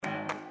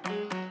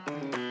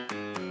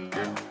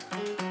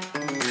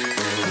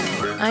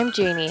I'm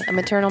Janie, a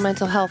maternal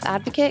mental health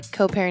advocate,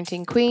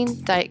 co-parenting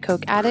queen, Diet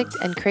Coke addict,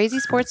 and crazy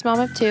sports mom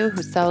of two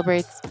who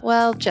celebrates,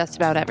 well, just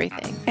about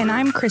everything. And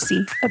I'm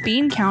Chrissy, a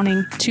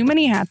bean-counting,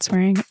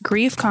 too-many-hats-wearing,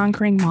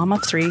 grief-conquering mom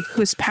of three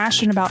who's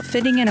passionate about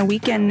fitting in a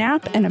weekend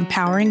nap and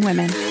empowering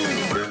women.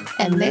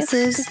 And this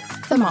is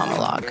the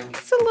monologue.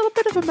 It's a little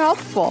bit of a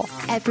mouthful.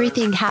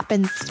 Everything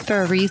happens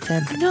for a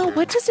reason. No,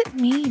 what does it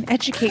mean?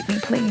 Educate me,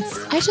 please.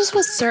 I just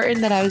was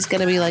certain that I was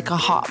going to be like a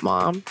hot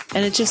mom,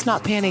 and it's just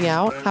not panning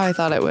out how I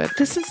thought it would.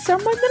 This is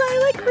someone that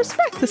I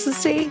respect. This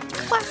is a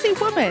classy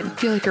woman. I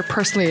feel like you're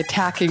personally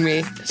attacking me.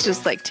 It's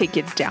just like take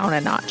it down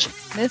a notch.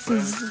 This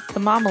is the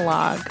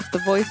monologue, the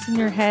voice in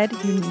your head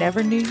you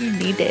never knew you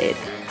needed.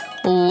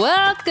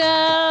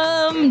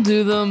 Welcome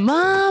to the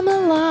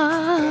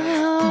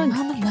monologue.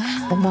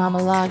 The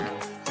monologue.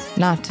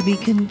 Not to be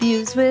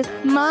confused with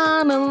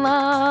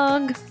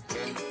monologue.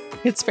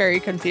 It's very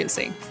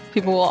confusing.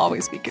 People will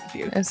always be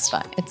confused. It's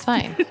fine. It's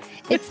fine.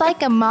 It's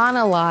like a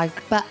monologue,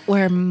 but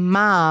we're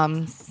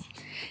moms.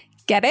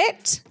 Get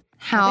it?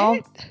 How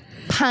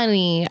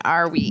punny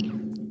are we?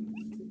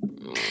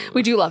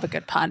 We do love a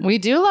good pun. We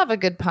do love a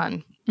good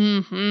pun.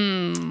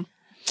 Mm-hmm.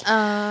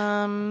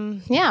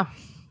 Yeah.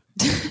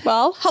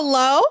 Well,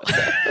 hello.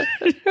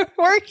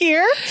 We're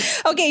here.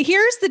 Okay,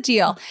 here's the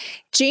deal.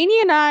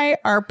 Janie and I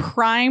are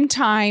prime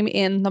time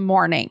in the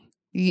morning.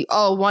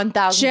 Oh,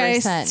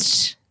 1,000%.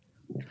 Just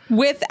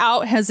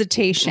without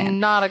hesitation.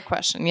 Not a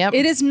question. Yep.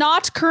 It is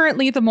not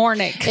currently the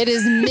morning. It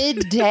is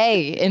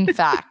midday, in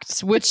fact,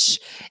 which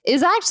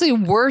is actually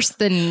worse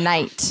than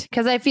night.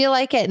 Because I feel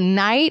like at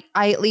night,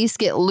 I at least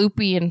get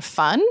loopy and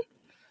fun.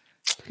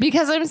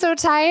 Because I'm so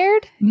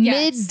tired.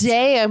 Yes.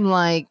 Midday, I'm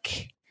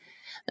like...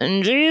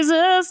 And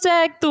Jesus,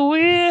 take the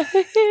wheel.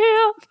 Right.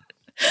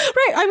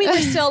 I mean,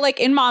 we're still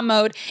like in mom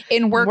mode,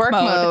 in work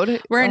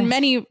mode. We're in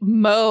many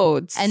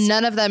modes. And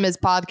none of them is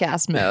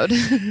podcast mode.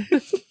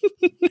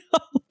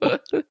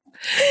 But we're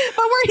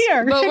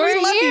here. But we're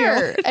we love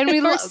here. you. And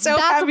we we're love so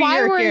that's happy why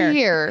you're we're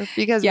here.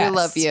 because Yes. we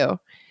love you.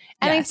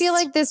 And I feel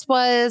like this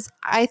was,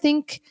 I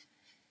think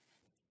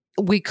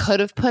we could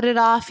have put it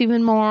off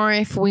even more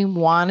if we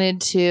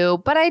wanted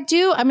to. But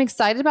I'm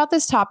excited about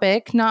this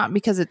topic, not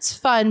because it's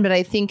fun, but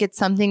I think it's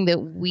something that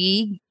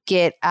we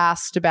get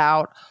asked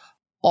about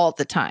all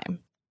the time.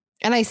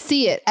 And I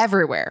see it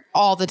everywhere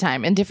all the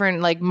time in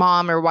different like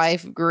mom or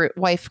wife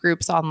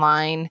groups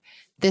online.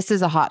 This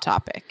is a hot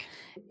topic.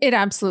 It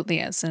absolutely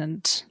is.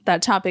 And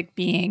that topic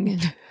being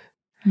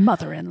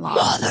mother-in-law.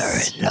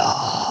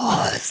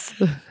 Mother-in-laws.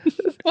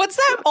 What's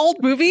that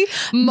old movie?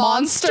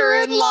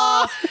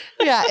 Monster-in-law.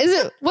 Yeah.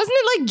 Wasn't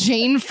it like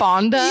Jane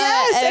Fonda?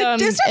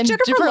 Yes. And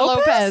Jennifer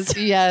Lopez?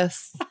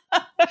 Yes.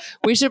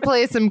 We should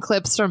play some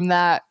clips from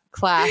that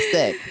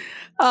classic.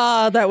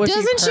 That would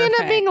Doesn't she end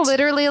up being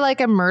literally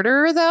like a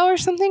murderer though or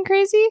something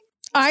crazy?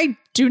 I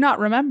do not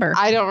remember.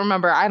 I don't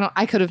remember.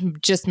 I could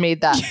have just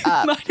made that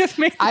up.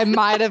 I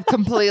might have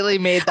completely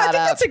made that I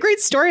think up. that's a great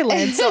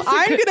storyline. So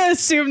I'm going to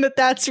assume that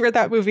that's where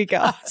that movie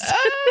goes.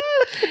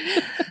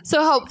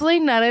 So hopefully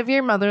none of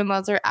your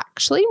mother-in-laws are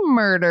actually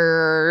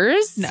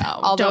murderers. No,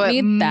 although don't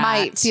it need that.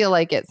 might feel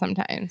like it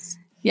sometimes.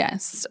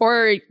 Yes.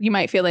 Or you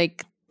might feel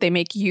like they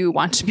make you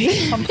want to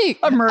be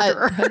a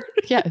murderer.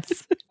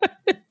 Yes.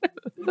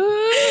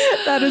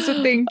 That is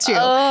a thing too.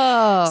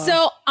 Oh.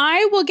 So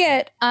I will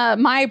get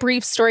my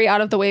brief story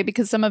out of the way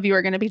because some of you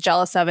are going to be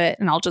jealous of it,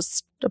 and I'll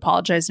just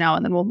apologize now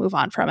and then we'll move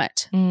on from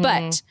it.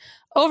 But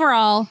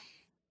overall,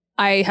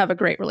 I have a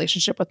great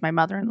relationship with my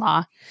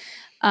mother-in-law.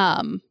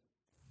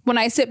 When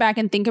I sit back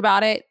and think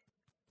about it,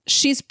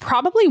 she's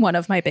probably one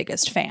of my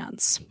biggest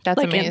fans. That's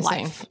like amazing. in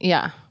life.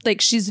 Yeah.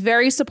 Like she's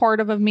very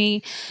supportive of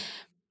me.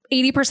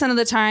 80% of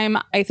the time,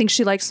 I think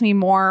she likes me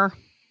more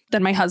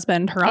than my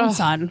husband, her own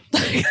son.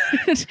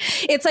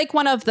 It's like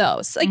one of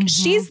those. Like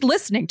she's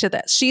listening to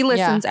this. She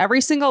listens every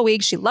single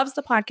week. She loves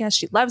the podcast.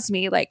 She loves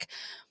me. Like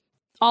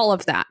all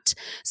of that.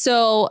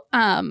 So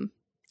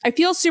I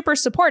feel super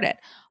supported.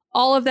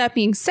 All of that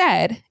being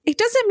said, it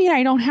doesn't mean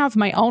I don't have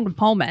my own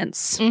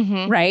moments,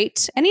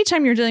 right?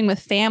 Anytime you're dealing with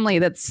family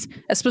that's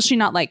especially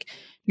not like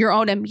your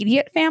own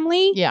immediate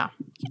family,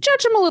 you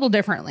judge them a little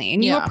differently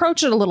and you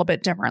approach it a little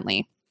bit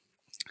differently.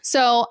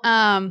 So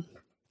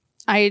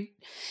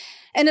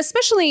and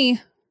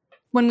especially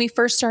when we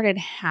first started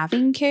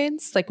having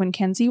kids, like when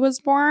Kenzie was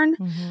born,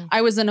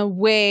 I was in a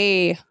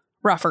way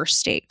rougher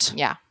state.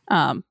 Yeah.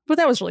 But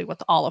that was really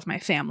with all of my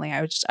family.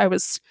 I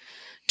was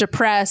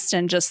depressed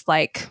and just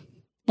like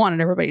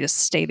wanted everybody to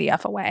stay the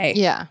F away.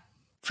 Yeah.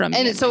 From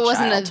and so it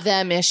wasn't a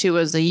them issue, it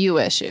was a you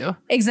issue.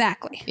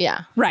 Exactly.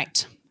 Yeah.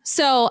 Right.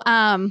 So,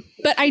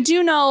 but I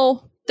do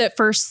know that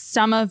for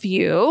some of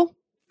you,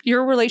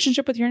 your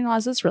relationship with your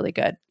in-laws is really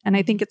good. And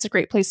I think it's a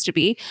great place to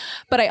be.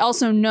 But I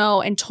also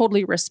know and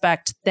totally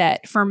respect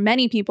that for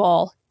many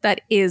people, that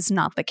is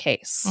not the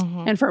case.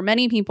 And for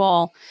many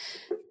people,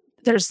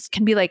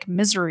 can be like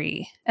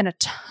misery and a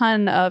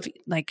ton of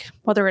like,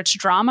 whether it's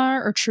drama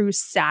or true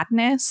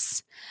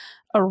sadness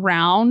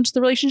around the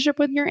relationship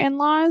with your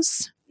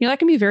in-laws, that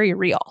can be very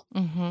real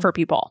for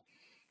people.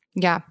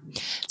 Yeah.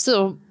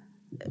 So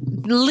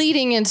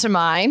leading into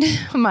my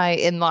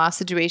in-law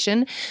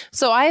situation.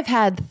 So I've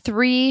had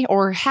three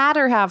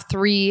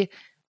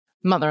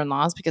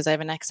mother-in-laws because I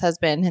have an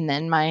ex-husband, and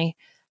then my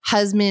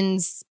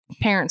husband's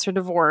parents are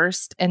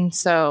divorced. And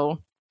so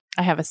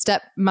I have a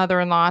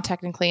stepmother-in-law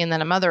technically, and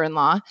then a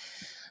mother-in-law.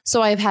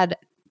 So I've had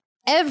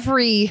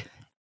every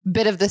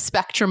bit of the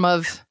spectrum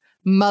of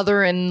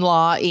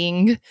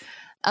mother-in-lawing.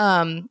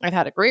 I've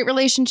had a great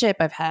relationship.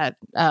 I've had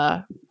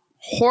a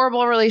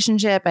horrible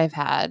relationship. I've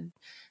had,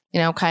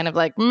 kind of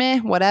like meh,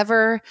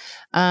 whatever.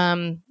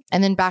 And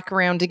then back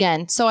around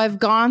again. So I've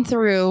gone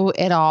through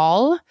it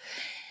all,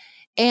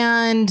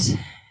 and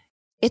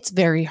it's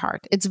very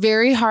hard. It's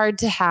very hard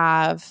to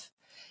have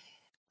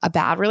a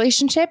bad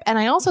relationship. And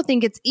I also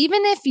think it's, even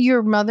if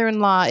your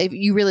mother-in-law, if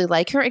you really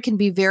like her, it can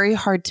be very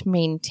hard to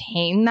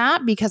maintain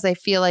that, because I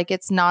feel like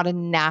it's not a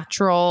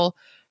natural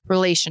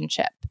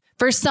relationship.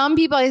 For some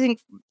people, I think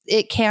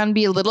it can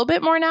be a little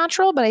bit more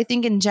natural, but I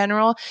think in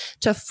general,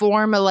 to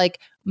form a like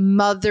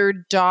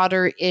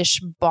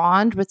mother-daughter-ish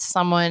bond with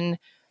someone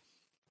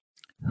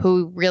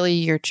who really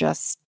you're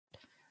just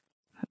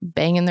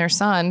banging their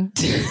son,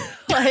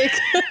 like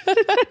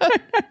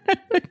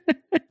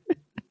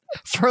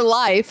for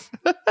life.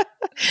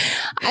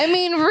 I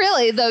mean,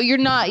 really though,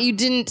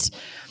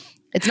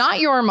 it's not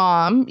your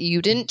mom.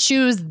 You didn't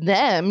choose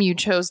them. You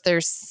chose their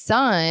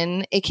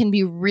son. It can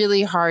be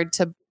really hard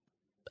to,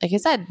 like I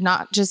said,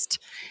 not just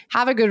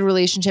have a good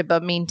relationship,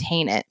 but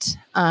maintain it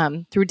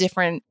through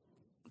different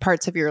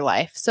parts of your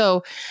life.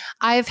 So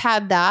I've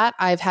had that.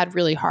 I've had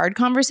really hard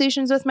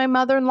conversations with my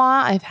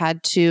mother-in-law. I've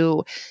had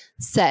to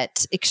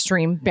set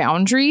extreme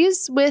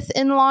boundaries with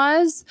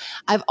in-laws.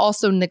 I've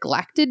also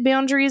neglected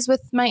boundaries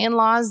with my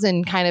in-laws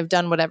and kind of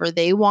done whatever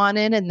they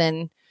wanted and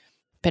then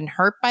been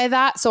hurt by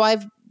that. So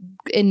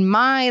in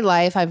my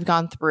life, I've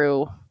gone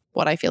through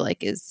what I feel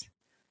like is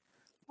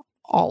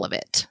all of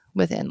it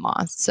with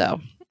in-laws. So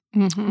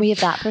we have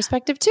that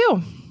perspective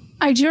too.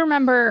 I do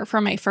remember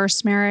from my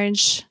first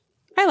marriage,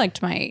 I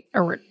liked my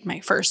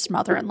first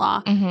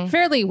mother-in-law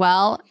fairly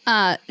well.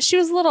 She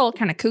was a little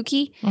kind of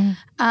kooky.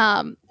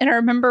 And I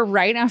remember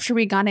right after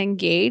we got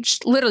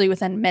engaged, literally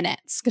within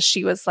minutes, because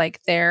she was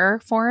like there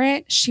for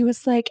it. She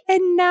was like,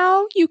 and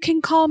now you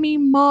can call me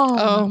mom.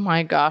 Oh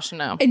my gosh,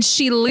 no. And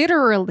she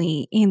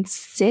literally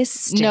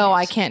insisted. No,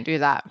 I can't do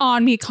that.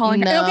 On me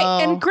calling her. No.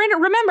 Okay, and granted,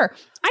 remember,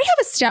 I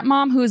have a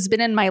stepmom who's been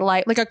in my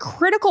life, like a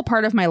critical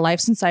part of my life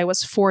since I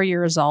was 4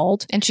 years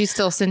old. And she's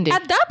still Cindy.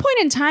 At that point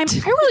in time,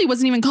 I really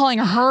wasn't even calling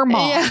her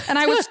mom. Yeah. And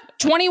I was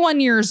 21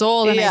 years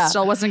old and Yeah. I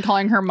still wasn't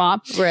calling her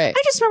mom. Right.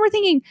 I just remember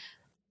thinking,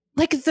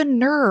 like, the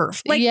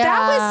nerve. Like,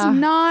 that was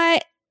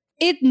not,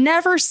 it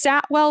never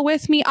sat well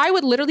with me. I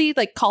would literally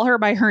like call her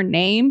by her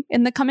name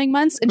in the coming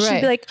months and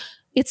she'd be like,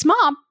 it's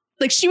mom.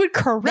 Like, she would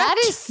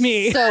correct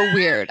me. So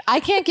weird. I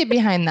can't get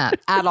behind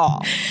that at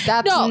all.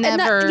 That's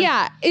never.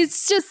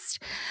 It's just,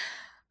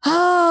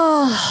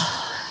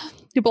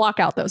 you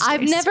block out those days.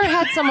 I've never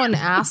had someone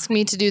ask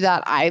me to do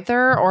that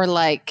either, or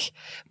like,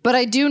 but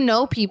I do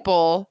know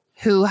people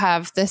who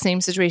have the same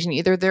situation.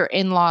 Either their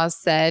in-laws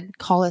said,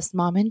 call us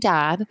mom and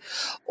dad,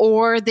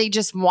 or they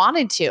just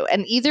wanted to.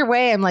 And either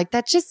way, I'm like,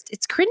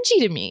 it's cringy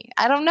to me.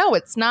 I don't know.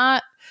 It's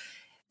not,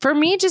 for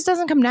me, it just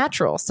doesn't come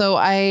natural. So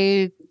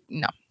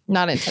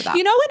not into that.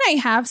 You know, when I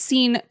have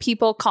seen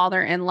people call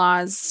their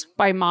in-laws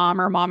by mom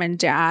or mom and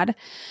dad,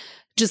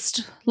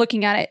 just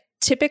looking at it,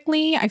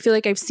 typically, I feel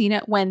like I've seen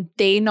it when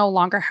they no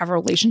longer have a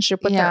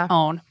relationship with their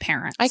own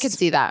parents. I could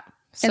see that.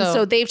 And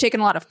so they've taken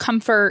a lot of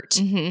comfort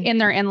in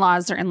their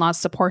in-laws. Their in-laws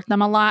support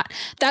them a lot.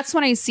 That's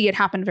when I see it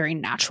happen very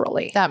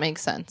naturally. That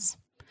makes sense.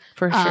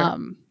 For sure.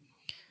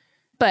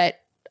 But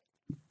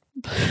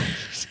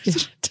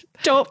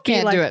don't be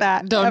Can't like do it.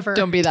 that.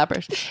 Don't be that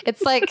person.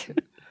 It's like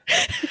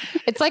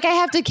I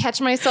have to catch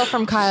myself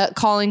from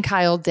calling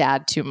Kyle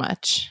dad too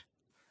much.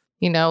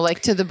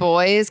 Like to the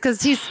boys,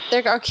 because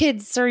our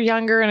kids are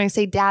younger and I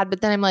say dad, but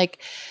then I'm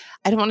like,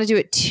 I don't want to do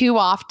it too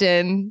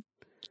often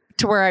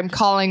to where I'm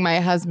calling my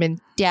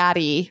husband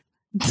daddy.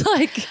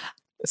 Like,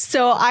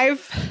 so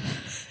I've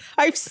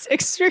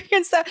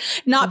experienced that.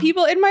 Not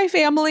people in my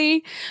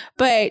family,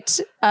 but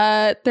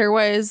there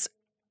was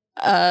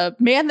a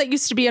man that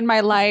used to be in my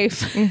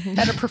life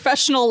at a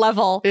professional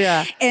level.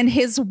 Yeah. And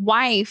his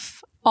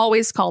wife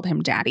always called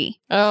him daddy.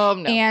 Oh,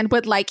 no. And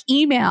would like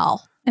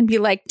email and be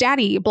like,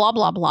 daddy, blah,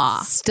 blah,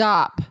 blah.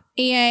 Stop.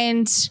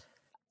 And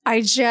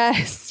I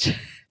just,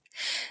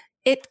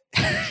 it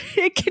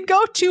can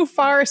go too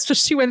far,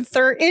 especially when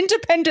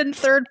independent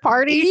third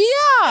parties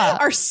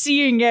are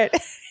seeing it.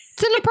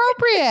 It's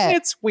inappropriate.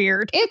 It's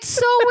weird. It's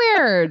so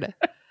weird.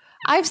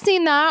 I've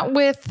seen that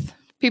with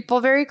people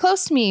very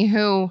close to me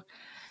who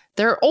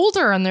they're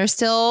older and their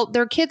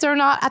kids are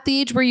not at the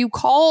age where you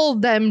call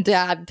them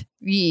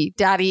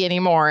daddy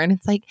anymore. And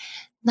it's like,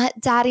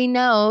 let daddy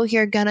know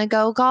you're gonna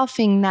go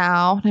golfing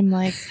now. And I'm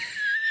like,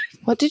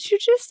 what did you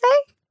just say?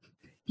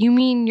 You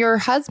mean your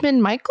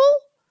husband, Michael?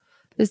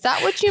 Is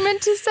that what you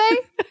meant to say?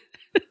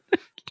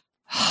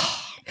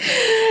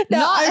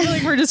 I feel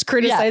like we're just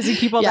criticizing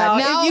people now.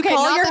 If you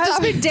call your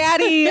husband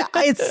daddy,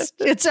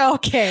 it's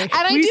okay. And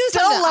I do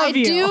still love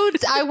you.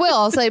 I will.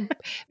 I'll say,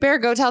 Bear,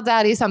 go tell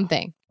daddy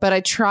something. But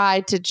I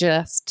try to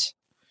just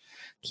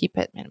keep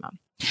it minimum.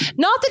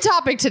 Not the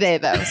topic today,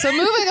 though. So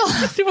moving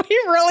on.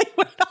 We really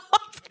went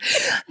off.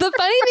 The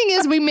funny thing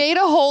is we made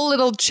a whole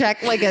little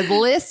check, like a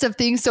list of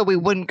things so we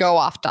wouldn't go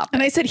off topic.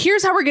 And I said,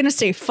 here's how we're going to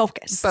stay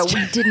focused. But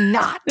we did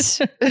not.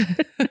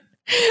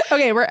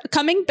 Okay, we're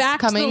coming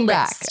back to the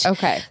list.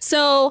 Okay.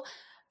 So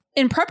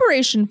in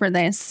preparation for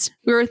this,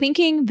 we were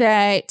thinking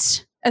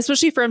that,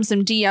 especially from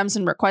some DMs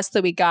and requests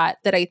that we got,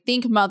 that I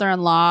think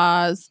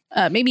mother-in-laws,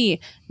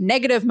 maybe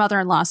negative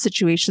mother-in-law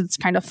situations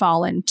kind of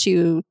fall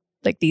into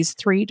like these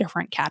 3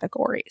 different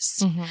categories.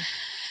 Mm-hmm.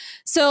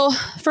 So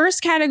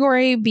first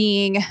category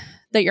being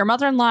that your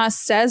mother-in-law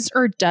says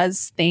or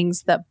does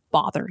things that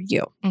bother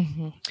you.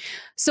 Mm-hmm.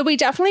 So we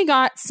definitely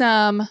got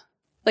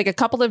a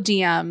couple of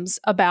DMs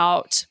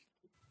about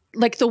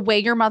like the way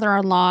your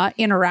mother-in-law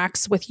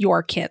interacts with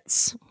your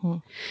kids, mm-hmm.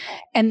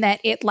 and that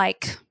it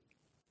like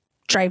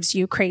drives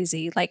you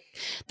crazy. Like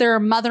they're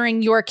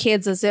mothering your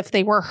kids as if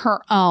they were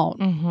her own.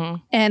 Mm-hmm.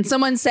 And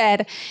someone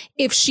said,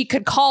 if she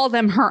could call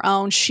them her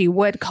own, she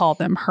would call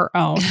them her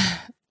own.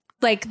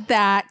 Like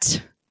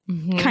that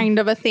mm-hmm. kind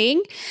of a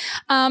thing.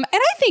 And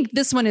I think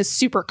this one is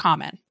super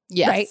common.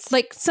 Yes. Right?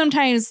 Like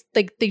sometimes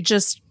like they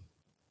just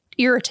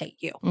irritate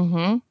you.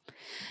 Mm-hmm.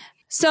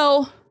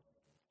 So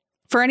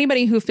for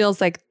anybody who feels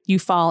like you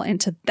fall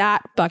into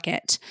that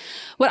bucket,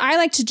 what I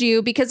like to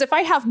do, because if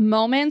I have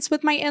moments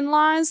with my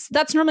in-laws,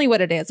 that's normally what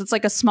it is. It's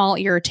like a small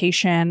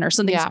irritation or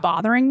something's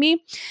bothering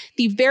me.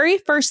 The very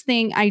first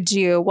thing I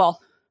do,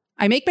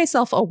 I make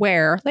myself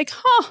aware, like,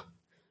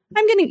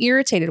 I'm getting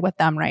irritated with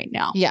them right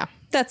now. Yeah.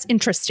 That's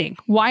interesting.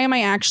 Why am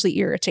I actually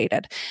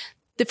irritated?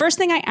 The first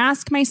thing I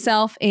ask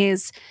myself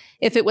is,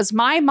 if it was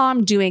my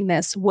mom doing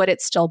this, would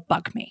it still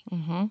bug me?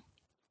 Mm-hmm.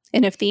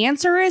 And if the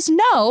answer is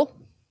no,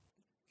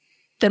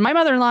 then my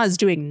mother-in-law is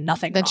doing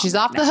nothing then wrong she's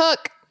right off now. the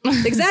hook.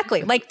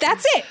 Exactly. Like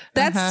that's it.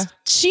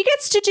 She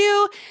gets to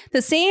do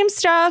the same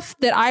stuff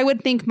that I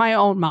would think my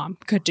own mom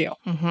could do.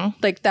 Mm-hmm.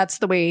 Like that's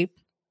the way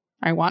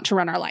I want to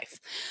run our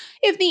life.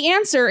 If the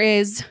answer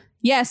is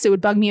yes, it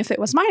would bug me if it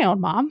was my own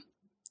mom,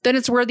 then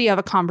it's worthy of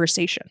a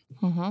conversation.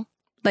 Mm-hmm.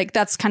 Like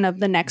that's kind of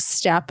the next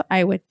step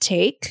I would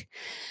take.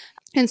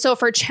 And so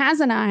for Chaz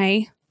and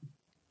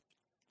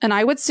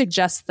I would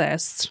suggest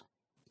this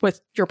with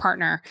your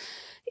partner,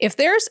 if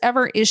there's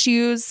ever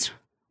issues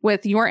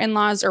with your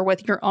in-laws or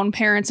with your own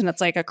parents and it's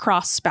like a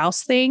cross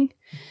spouse thing,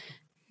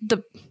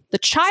 the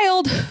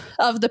child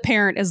of the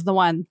parent is the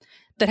one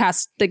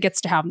that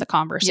gets to have the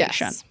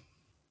conversation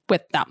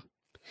with them.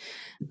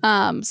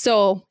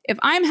 So if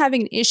I'm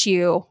having an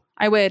issue,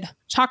 I would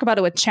talk about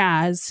it with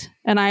Chaz,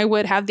 and I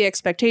would have the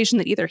expectation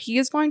that either he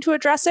is going to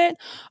address it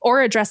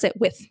or address it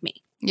with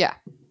me. Yeah.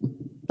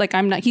 Like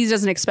he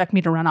doesn't expect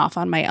me to run off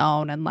on my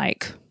own and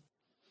like,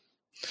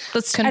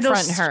 let's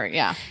confront her.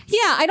 Yeah.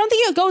 Yeah. I don't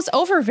think it goes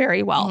over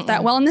very well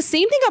that well. And the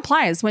same thing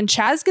applies when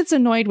Chaz gets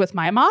annoyed with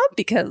my mom,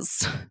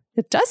 because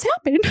it does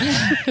happen.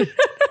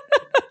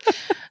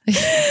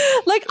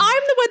 Like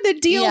I'm the one that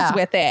deals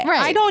with it.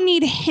 Right. I don't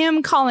need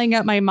him calling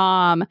up my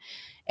mom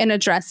and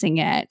addressing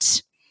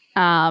it.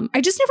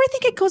 I just never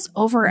think it goes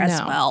over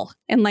as well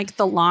in like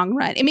the long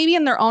run, and maybe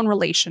in their own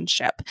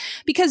relationship,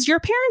 because your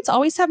parents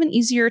always have an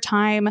easier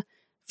time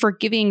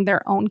forgiving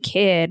their own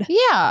kid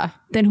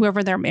than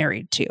whoever they're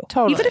married to.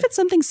 Totally. Even if it's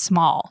something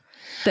small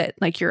that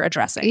like you're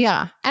addressing.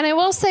 Yeah. And I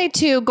will say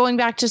too, going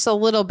back just a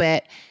little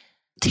bit,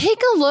 take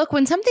a look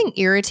when something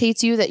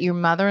irritates you that your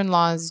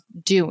mother-in-law is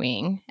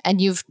doing, and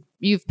you've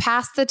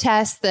passed the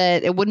test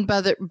that it wouldn't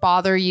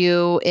bother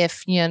you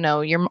if,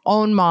 your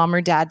own mom or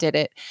dad did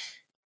it.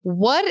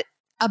 What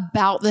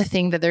about the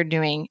thing that they're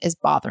doing is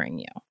bothering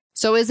you?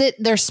 So is it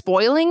they're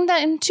spoiling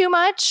them too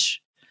much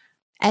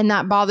and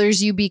that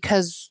bothers you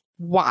because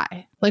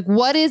why? Like,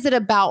 what is it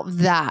about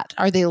that?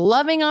 Are they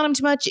loving on them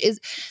too much?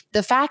 Is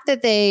the fact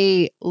that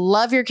they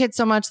love your kids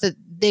so much that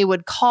they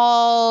would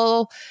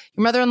your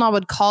mother-in-law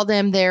would call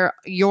them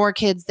your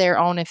kids their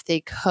own if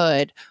they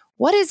could?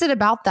 What is it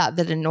about that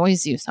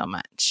annoys you so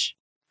much?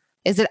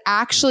 Is it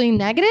actually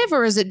negative,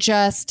 or is it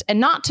just, and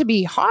not to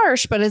be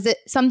harsh, but is it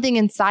something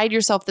inside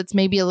yourself that's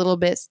maybe a little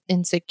bit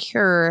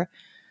insecure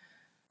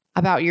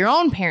about your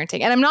own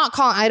parenting? And I'm not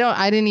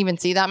I didn't even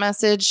see that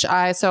message.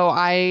 So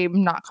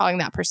I'm not calling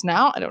that person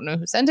out. I don't know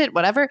who sent it,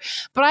 whatever.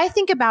 But I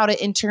think about it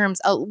in terms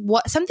of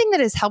something that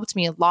has helped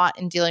me a lot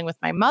in dealing with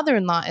my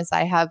mother-in-law is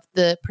I have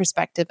the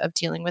perspective of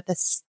dealing with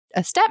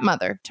a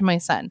stepmother to my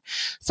son.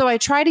 So I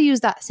try to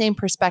use that same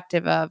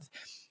perspective of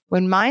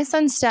when my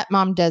son's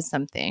stepmom does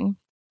something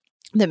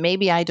that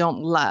maybe I don't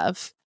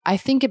love, I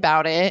think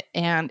about it,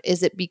 and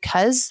is it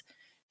because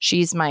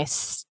she's my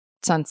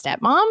son's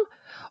stepmom,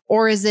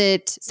 or is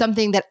it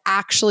something that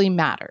actually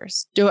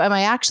matters? Am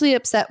I actually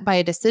upset by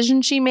a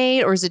decision she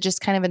made, or is it just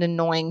kind of an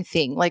annoying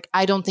thing? Like,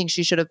 I don't think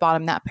she should have bought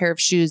him that pair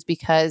of shoes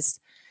because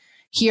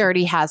he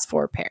already has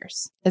 4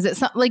 pairs. Is it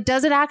like,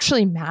 does it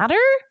actually matter?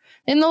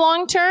 in the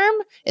long term?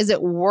 Is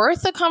it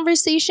worth a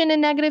conversation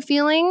and negative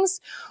feelings?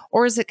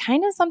 Or is it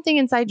kind of something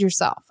inside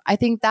yourself? I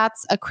think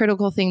that's a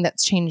critical thing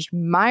that's changed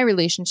my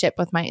relationship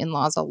with my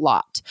in-laws a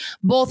lot,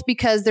 both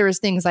because there was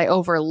things I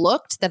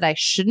overlooked that I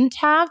shouldn't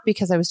have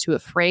because I was too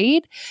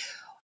afraid,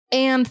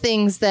 and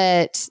things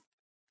that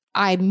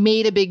I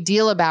made a big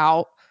deal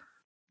about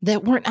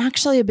that weren't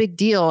actually a big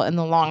deal in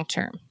the long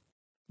term.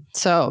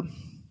 So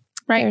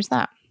there's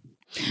that.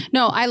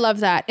 No, I love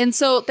that. And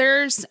so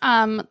there's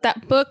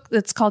that book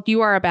that's called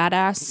You Are a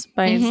Badass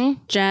by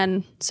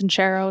Jen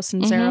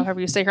Sincero, however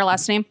you say her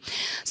last name.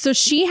 So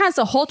she has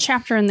a whole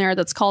chapter in there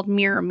that's called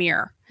Mirror,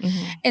 Mirror.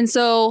 And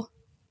so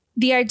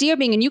the idea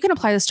being, and you can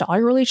apply this to all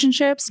your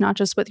relationships, not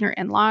just with your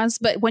in-laws,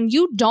 but when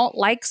you don't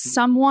like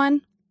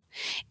someone,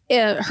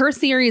 her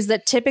theory is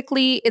that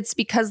typically it's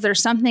because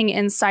there's something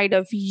inside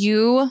of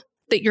you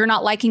that you're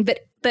not liking,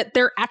 that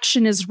their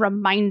action is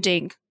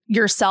reminding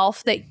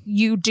yourself that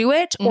you do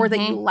it or that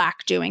you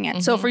lack doing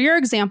it. So for your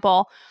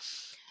example,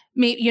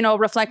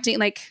 reflecting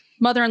like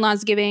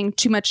mother-in-law's giving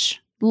too much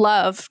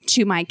love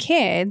to my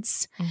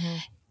kids.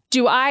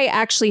 Do I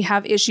actually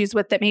have issues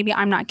with that? Maybe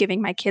I'm not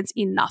giving my kids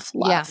enough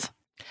love.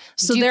 Yeah.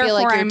 So do you feel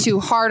like you're too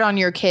hard on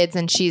your kids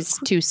and she's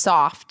too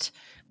soft?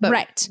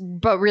 But,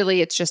 but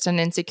really it's just an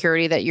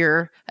insecurity that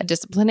you're a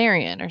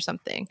disciplinarian or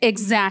something.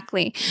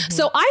 Exactly.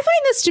 So I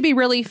find this to be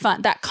really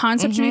fun. That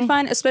concept to be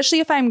fun, especially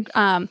if I'm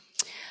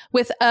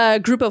with a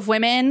group of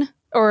women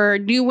or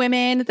new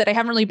women that I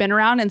haven't really been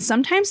around. And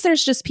sometimes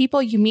there's just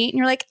people you meet and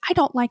you're like, I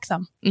don't like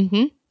them.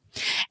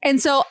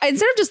 And so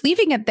instead of just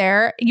leaving it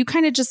there, you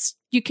kind of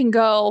you can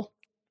go,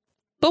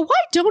 but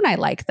why don't I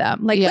like them?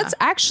 Like, let's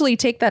actually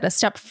take that a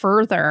step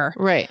further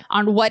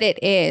on what it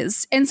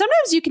is. And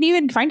sometimes you can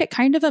even find it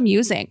kind of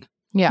amusing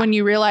when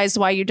you realize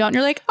why you don't.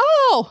 You're like,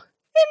 oh,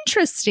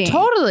 interesting.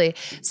 Totally.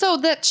 So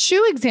that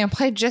shoe example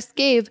I just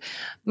gave,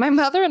 my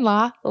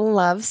mother-in-law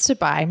loves to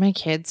buy my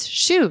kids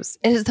shoes.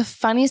 It is the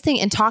funniest thing.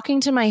 And talking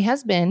to my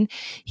husband,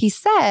 he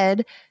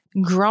said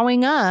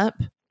growing up,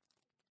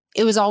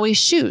 it was always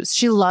shoes.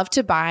 She loved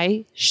to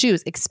buy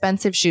shoes,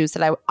 expensive shoes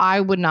that I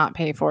would not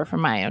pay for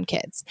my own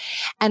kids.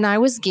 And I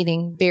was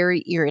getting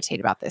very irritated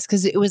about this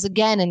because it was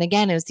again and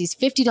again, it was these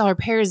 $50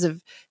 pairs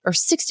of or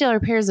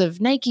 $60 pairs of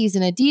Nikes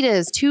and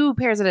Adidas, 2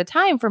 pairs at a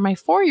time for my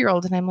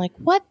 4-year-old. And I'm like,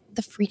 what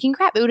the freaking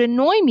crap? It would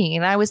annoy me.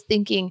 And I was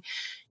thinking,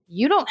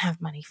 you don't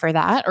have money for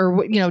that,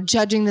 or,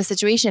 judging the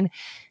situation.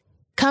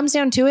 Comes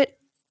down to it,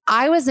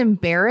 I was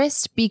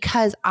embarrassed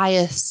because I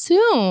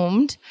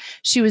assumed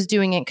she was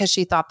doing it because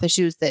she thought the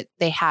shoes that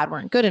they had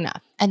weren't good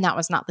enough. And that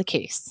was not the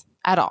case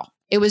at all.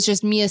 It was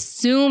just me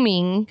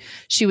assuming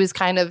she was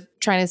kind of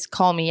trying to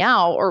call me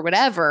out or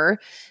whatever.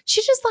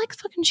 She just likes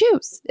fucking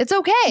shoes. It's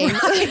okay.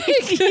 Right.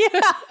 It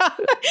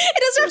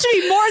doesn't have to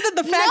be more than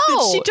the fact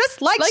that she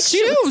just likes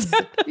shoes.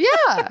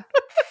 Yeah.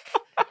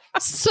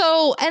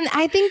 So, and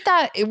I think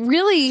that it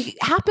really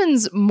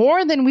happens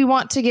more than we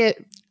want to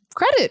get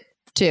credit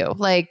to.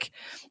 Like,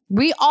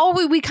 we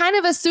kind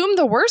of assume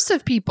the worst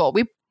of people.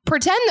 We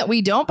pretend that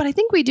we don't, but I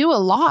think we do a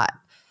lot.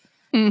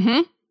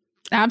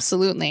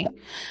 Absolutely.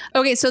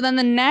 Okay, so then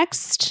the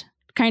next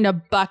kind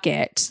of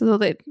bucket, so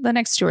the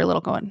next two are a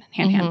little going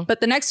hand in hand,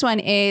 but the next one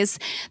is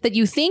that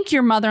you think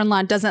your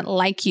mother-in-law doesn't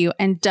like you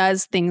and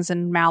does things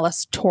in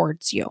malice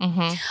towards you.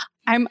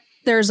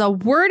 There's a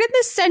word in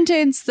this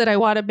sentence that I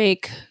want to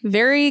make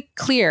very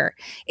clear.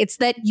 It's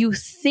that you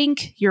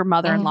think your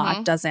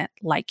mother-in-law doesn't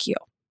like you.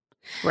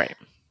 Right.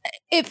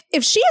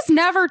 If she has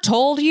never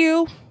told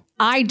you,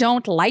 I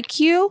don't like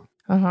you,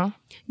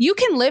 you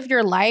can live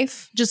your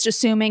life just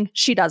assuming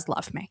she does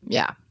love me.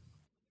 Yeah.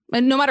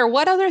 And no matter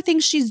what other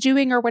things she's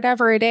doing or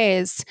whatever it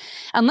is,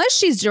 unless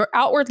she's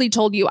outwardly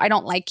told you, I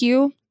don't like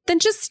you, then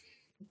just,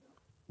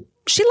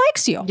 she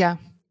likes you. Yeah.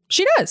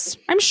 She does.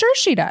 I'm sure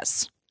she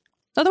does.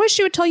 Otherwise,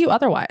 she would tell you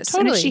otherwise.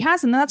 Totally. And if she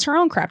hasn't, then that's her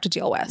own crap to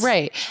deal with.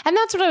 Right. And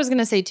that's what I was going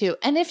to say too.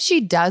 And if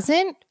she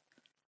doesn't,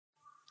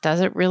 does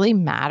it really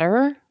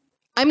matter?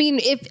 I mean,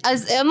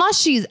 unless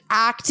she's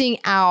acting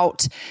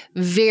out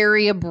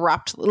very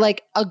abruptly,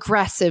 like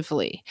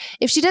aggressively.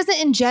 If she doesn't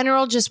in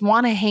general just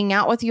want to hang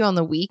out with you on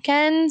the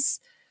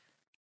weekends,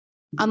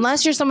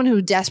 unless you're someone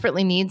who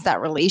desperately needs that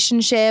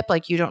relationship,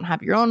 like you don't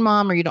have your own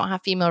mom or you don't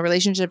have female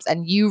relationships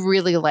and you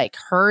really like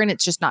her and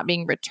it's just not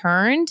being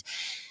returned.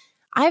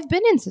 I've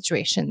been in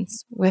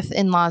situations with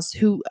in-laws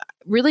who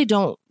really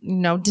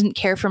didn't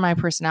care for my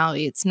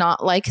personality. It's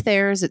not like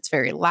theirs. It's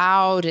very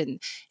loud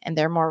and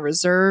they're more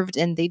reserved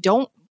and they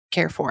don't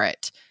care for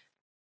it.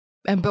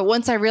 But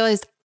once I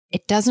realized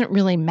it doesn't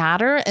really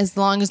matter as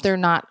long as they're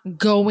not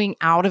going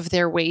out of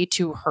their way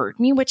to hurt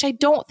me, which I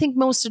don't think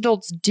most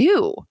adults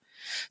do.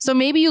 So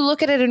maybe you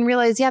look at it and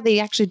realize, yeah, they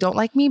actually don't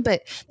like me,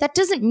 but that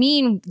doesn't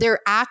mean their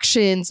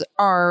actions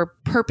are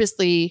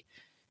purposely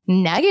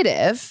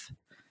negative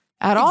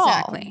at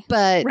all.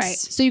 But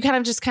so you kind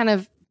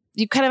of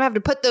have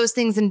to put those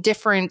things in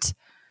different,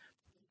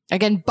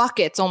 again,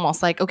 buckets,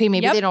 almost like, okay,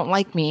 maybe they don't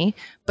like me,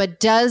 but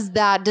does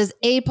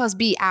A plus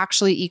B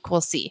actually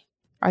equal C?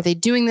 Are they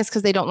doing this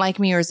because they don't like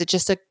me? Or is it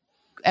just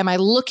am I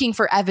looking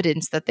for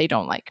evidence that they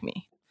don't like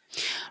me?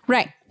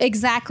 Right.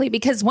 Exactly.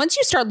 Because once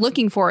you start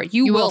looking for it,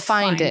 you will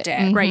find it.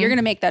 Mm-hmm. Right. You're going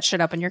to make that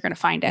shit up and you're going to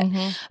find it.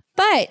 Mm-hmm.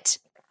 But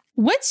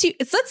once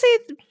let's say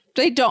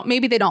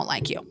maybe they don't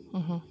like you.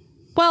 Mm-hmm.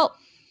 Well,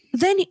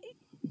 then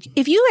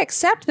if you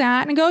accept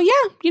that and go, yeah,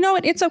 you know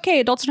what? It's okay.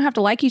 Adults don't have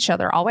to like each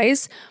other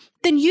always.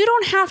 Then you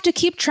don't have to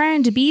keep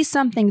trying to be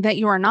something that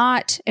you are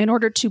not in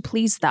order to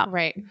please them.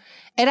 Right.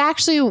 It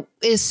actually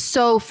is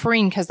so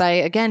freeing because I,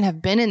 again,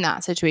 have been in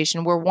that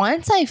situation where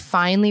once I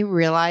finally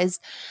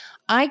realized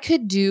I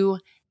could do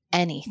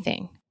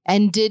anything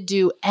and did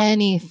do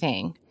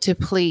anything to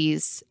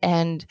please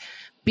and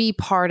be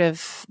part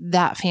of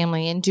that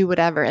family and do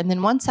whatever. And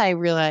then once I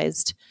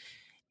realized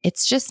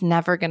it's just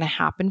never going to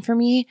happen for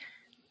me,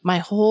 my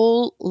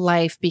whole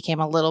life became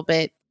a little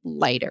bit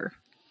lighter.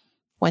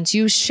 Once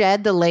you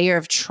shed the layer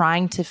of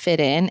trying to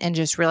fit in and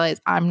just realize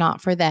I'm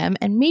not for them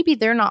and maybe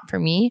they're not for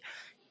me,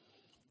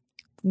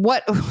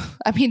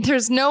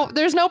 there's no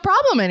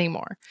problem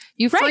anymore.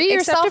 You free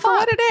yourself for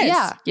what it is.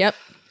 Yeah. Yep.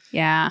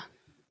 Yeah.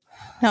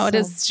 No, it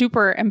is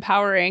super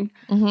empowering.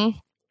 Mm-hmm.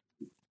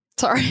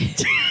 Sorry. Gina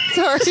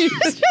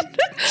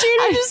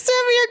just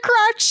gave me a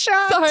crotch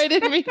shot. Sorry, I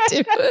didn't mean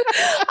to.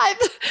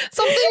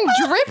 Something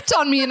dripped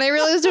on me and I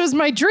realized it was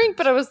my drink,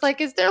 but I was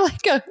like, is there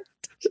like a...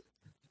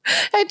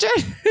 I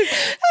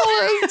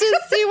tried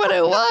to see what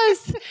it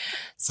was.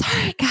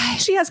 Sorry,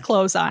 guys. She has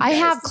clothes on. I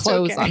have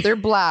clothes on. They're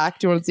black.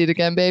 Do you want to see it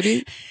again,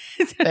 baby?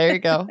 There you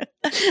go.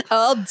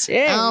 Oh,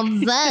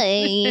 dang.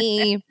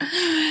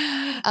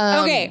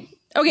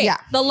 Okay. Yeah.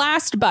 The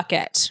last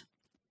bucket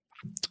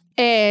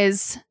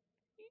is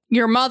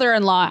your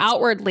mother-in-law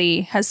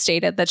outwardly has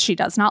stated that she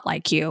does not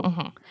like you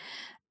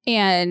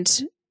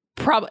and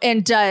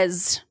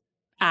does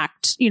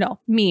act,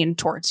 mean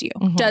towards you,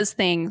 does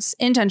things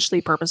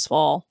intentionally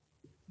purposeful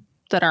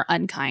that are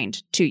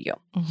unkind to you.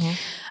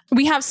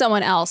 We have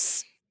someone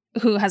else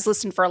who has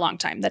listened for a long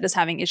time that is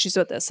having issues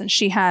with this, and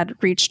she had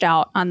reached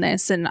out on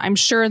this, and I'm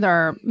sure there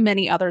are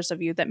many others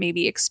of you that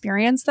maybe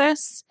experience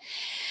this.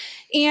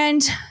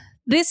 And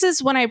this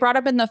is when I brought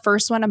up in the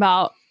first one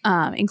about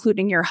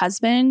including your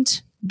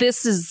husband.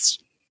 This is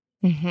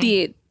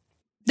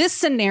this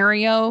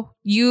scenario,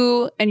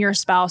 you and your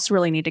spouse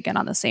really need to get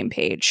on the same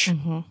page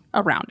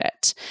around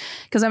it.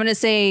 Because I'm going to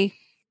say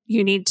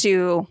you need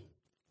to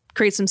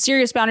create some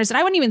serious boundaries. And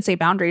I wouldn't even say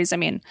boundaries. I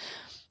mean,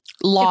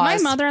 laws.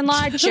 If my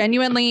mother-in-law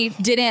genuinely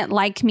didn't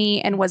like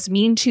me and was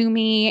mean to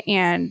me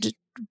and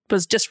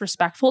was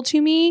disrespectful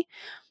to me,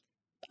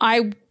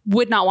 I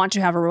would not want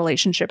to have a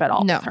relationship at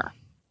all with her.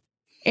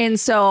 And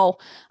so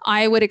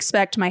I would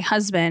expect my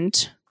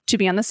husband to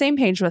be on the same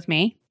page with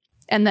me.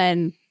 And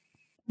then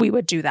we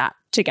would do that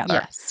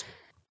together. Yes.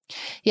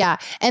 Yeah.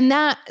 And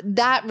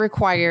that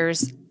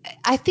requires,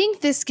 I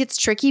think this gets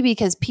tricky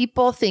because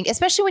people think,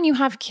 especially when you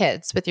have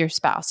kids with your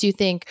spouse, you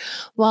think,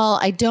 well,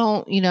 I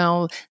don't,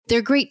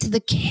 they're great to the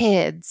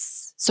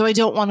kids, so I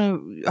don't want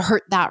to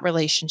hurt that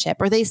relationship,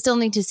 or they still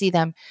need to see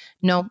them.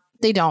 No,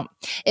 they don't.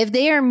 If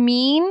they are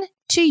mean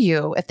to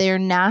you, if they are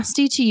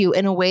nasty to you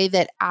in a way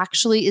that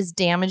actually is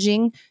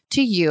damaging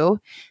to you,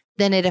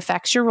 then it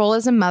affects your role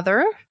as a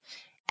mother.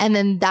 And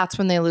then that's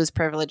when they lose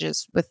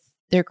privileges with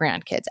their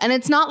grandkids. And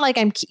it's not like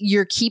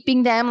you're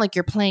keeping them like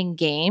you're playing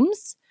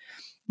games,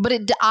 but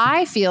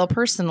I feel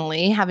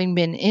personally, having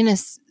been in a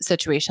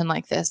situation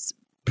like this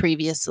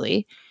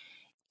previously,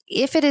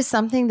 if it is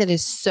something that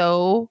is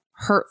so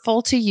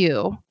hurtful to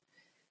you,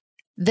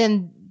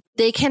 then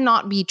they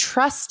cannot be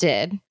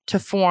trusted to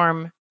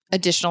form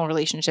additional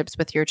relationships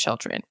with your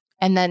children.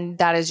 And then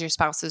that is your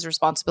spouse's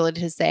responsibility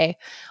to say,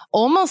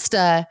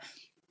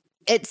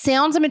 it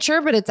sounds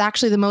immature, but it's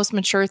actually the most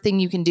mature thing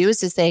you can do is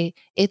to say,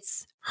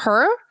 it's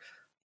her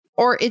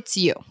or it's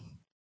you.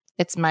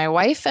 It's my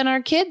wife and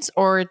our kids,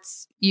 or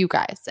it's you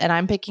guys. And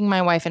I'm picking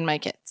my wife and my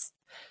kids.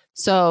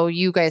 So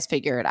you guys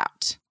figure it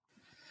out.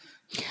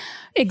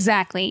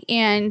 Exactly.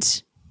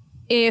 And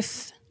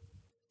if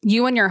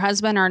you and your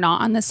husband are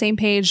not on the same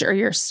page, or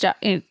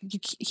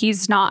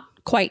he's not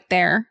quite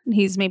there,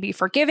 he's maybe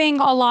forgiving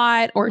a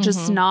lot, or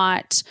just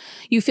not,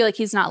 you feel like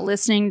he's not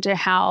listening to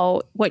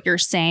what you're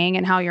saying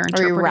and how you're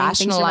interpreting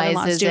things your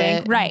mother-in-law's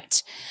doing.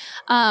 Right.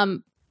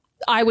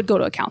 I would go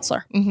to a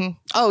counselor.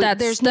 Oh,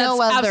 that's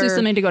absolutely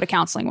something to go to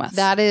counseling with.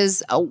 That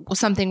is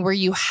something where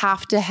you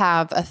have to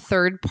have a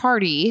third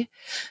party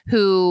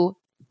who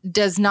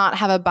does not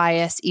have a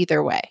bias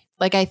either way.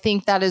 Like, I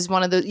think that is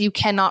one of you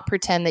cannot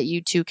pretend that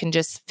you two can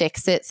just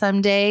fix it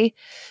someday.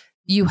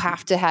 You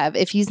have to have,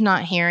 if he's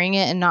not hearing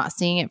it and not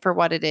seeing it for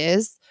what it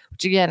is,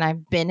 which again,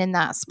 I've been in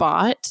that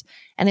spot,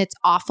 and it's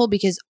awful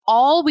because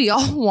all we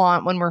all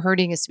want when we're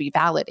hurting is to be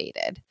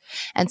validated.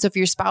 And so if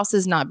your spouse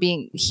is not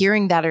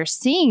hearing that or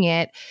seeing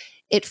it,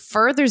 it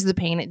furthers the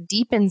pain. It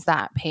deepens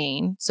that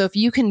pain. So if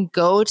you can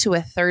go to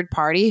a third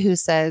party who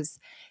says,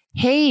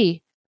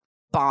 hey,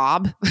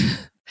 Bob,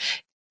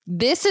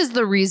 this is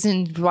the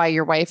reason why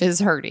your wife is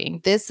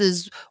hurting. This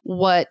is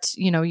what,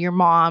 your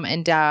mom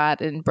and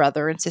dad and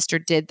brother and sister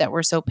did that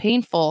were so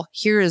painful.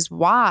 Here is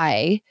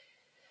why.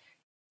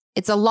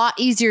 it's a lot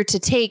easier to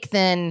take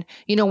than,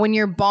 when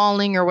you're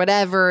bawling or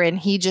whatever, and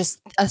he just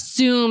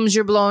assumes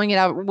you're blowing it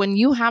out. When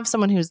you have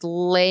someone who's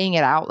laying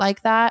it out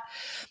like that,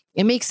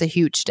 it makes a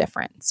huge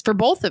difference for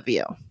both of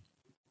you.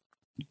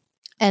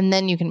 And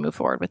then you can move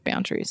forward with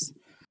boundaries.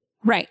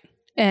 Right.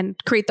 And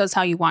create those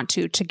how you want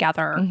to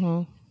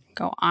together.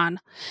 Go on.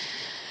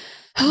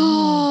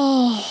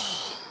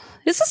 Oh,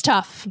 this is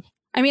tough.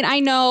 I mean, I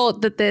know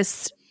that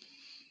this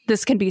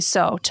can be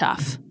so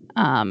tough.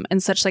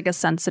 And such like a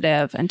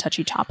sensitive and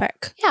touchy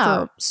topic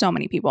for so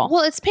many people.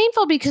 Well, it's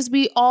painful because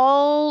we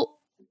all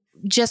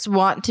just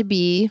want to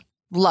be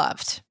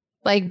loved.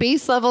 Like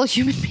base level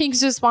human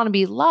beings just want to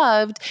be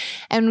loved.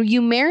 And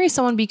you marry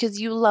someone because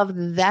you love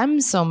them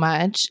so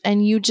much,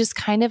 and you just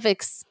kind of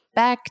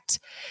expect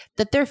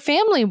that their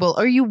family will,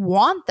 or you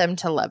want them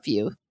to love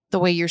you the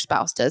way your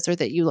spouse does, or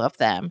that you love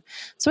them.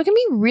 So it can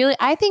be really,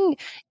 I think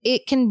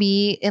it can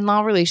be,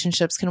 in-law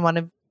relationships can want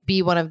to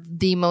be one of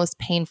the most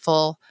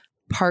painful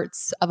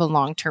parts of a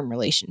long-term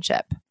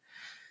relationship.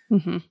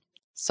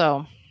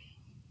 So,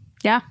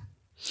 yeah.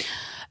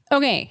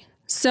 Okay.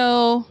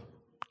 So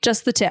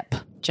just the tip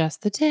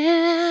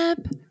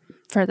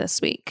for this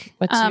week.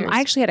 What's yours? I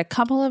actually had a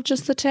couple of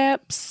just the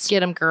tips. Get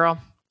them, girl.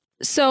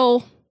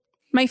 So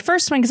my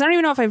first one, because I don't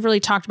even know if I've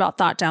really talked about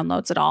thought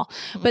downloads at all,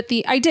 but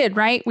I did,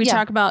 right? We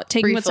talk about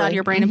taking briefly. What's out of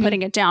your brain and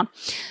putting it down.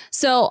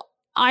 So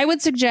I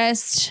would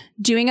suggest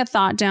doing a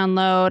thought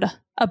download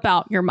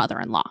about your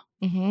mother-in-law.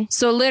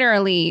 So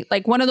literally,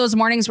 like one of those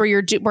mornings where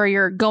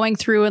you're going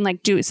through and like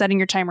setting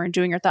your timer and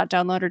doing your thought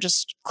download, or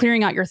just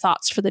clearing out your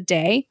thoughts for the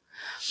day.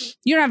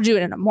 You don't have to do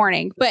it in the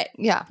morning, but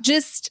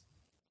just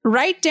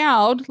write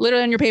down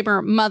literally on your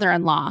paper,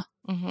 mother-in-law,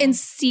 and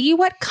see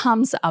what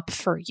comes up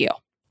for you.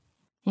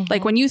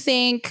 Like when you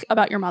think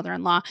about your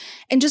mother-in-law,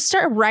 and just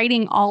start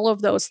writing all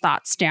of those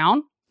thoughts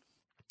down,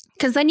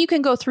 because then you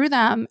can go through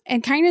them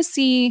and kind of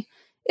see,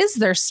 is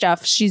there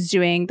stuff she's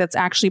doing that's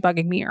actually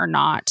bugging me or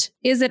not?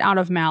 Is it out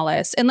of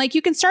malice? And like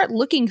you can start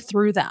looking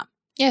through them.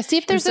 Yeah, see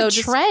if there's a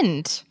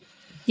trend.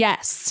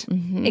 Yes,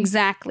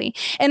 exactly.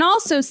 And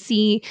also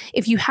see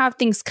if you have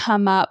things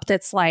come up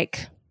that's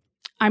like,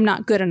 I'm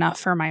not good enough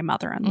for my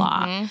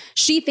mother-in-law.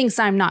 She thinks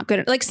I'm not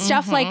good. Like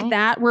stuff like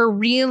that, where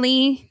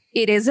really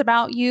it is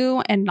about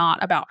you and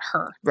not about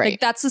her. Right. Like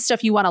that's the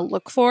stuff you want to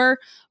look for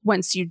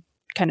once you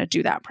kind of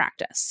do that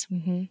practice.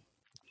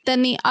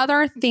 Then the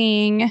other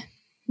thing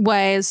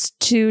was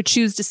to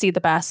choose to see the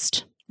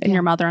best in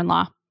your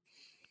mother-in-law.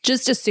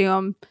 Just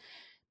assume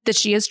that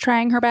she is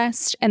trying her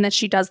best and that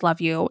she does love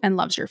you and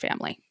loves your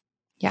family.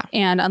 Yeah.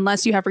 And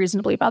unless you have reason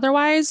to believe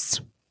otherwise,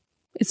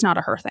 it's not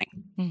a her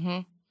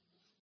thing.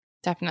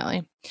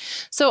 Definitely.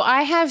 So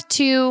I have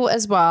two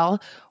as well.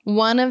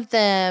 One of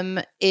them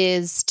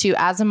is to,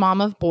 as a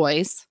mom of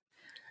boys,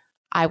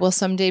 I will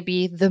someday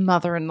be the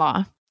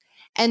mother-in-law.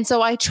 And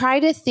so I try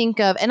to think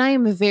of, and I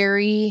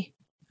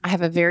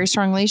have a very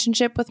strong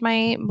relationship with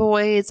my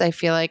boys. I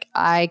feel like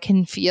I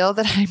can feel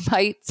that I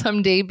might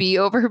someday be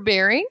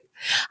overbearing.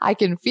 I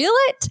can feel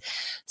it.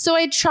 So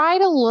I try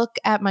to look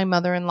at my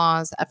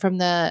mother-in-laws from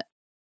the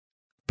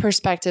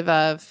perspective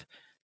of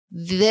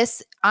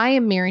this. I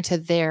am married to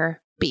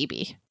their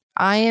baby.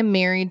 I am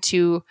married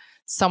to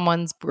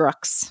someone's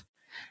Brooks.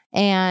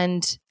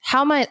 And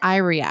how might I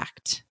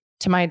react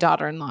to my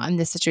daughter-in-law in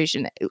this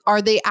situation?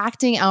 Are they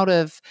acting out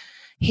of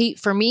hate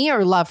for me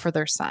or love for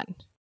their son?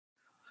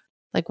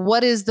 Like,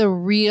 what is the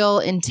real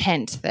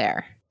intent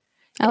there?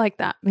 I like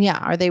that. Yeah.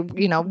 Are they,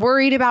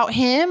 worried about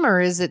him, or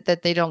is it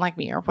that they don't like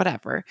me or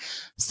whatever?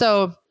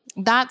 So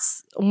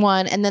that's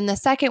one. And then the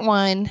second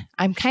one,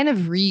 I'm kind of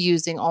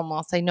reusing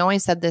almost. I know I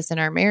said this in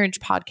our marriage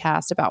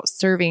podcast about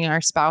serving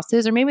our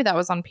spouses, or maybe that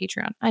was on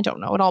Patreon. I don't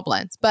know. It all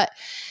blends. But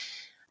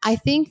I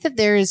think that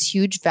there is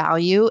huge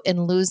value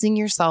in losing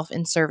yourself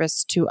in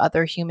service to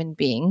other human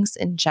beings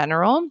in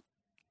general.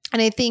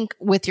 And I think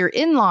with your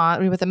in-law,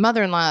 with a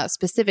mother-in-law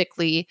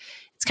specifically,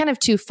 it's kind of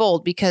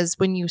twofold, because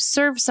when you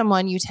serve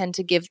someone, you tend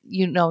to give,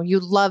 you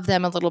love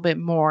them a little bit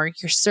more.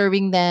 You're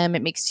serving them.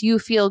 It makes you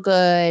feel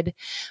good.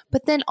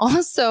 But then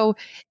also,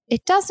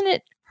 it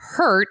doesn't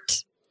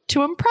hurt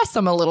to impress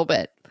them a little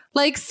bit.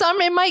 Like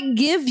it might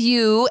give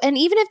you, and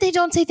even if they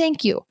don't say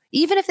thank you,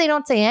 even if they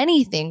don't say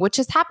anything, which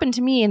has happened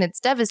to me and it's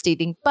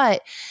devastating,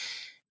 but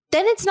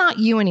then it's not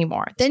you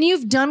anymore. Then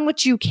you've done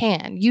what you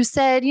can. You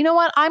said, you know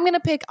what?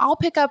 I'll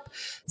pick up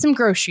some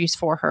groceries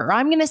for her. Or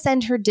I'm going to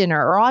send her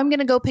dinner, or I'm going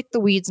to go pick the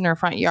weeds in her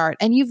front yard.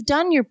 And you've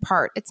done your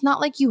part. It's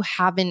not like you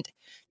haven't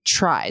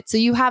tried. So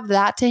you have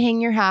that to hang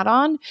your hat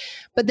on.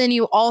 But then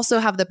you also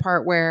have the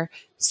part where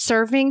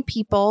serving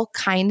people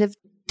kind of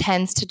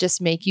tends to just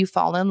make you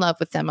fall in love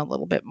with them a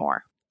little bit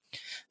more.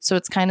 So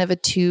it's kind of a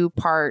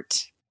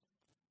 2-part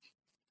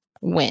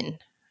win,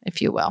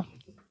 if you will.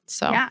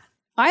 So yeah.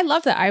 I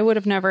love that. I would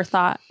have never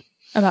thought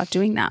about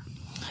doing that.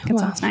 It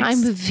sounds nice.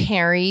 I'm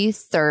very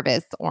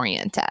service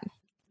oriented.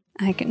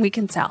 We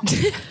can tell.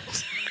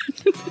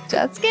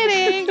 Just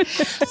kidding.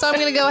 So I'm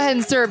going to go ahead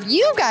and serve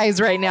you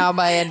guys right now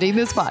by ending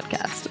this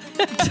podcast.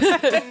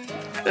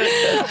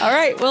 All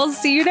right. We'll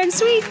see you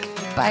next week.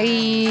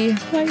 Bye.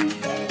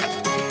 Bye.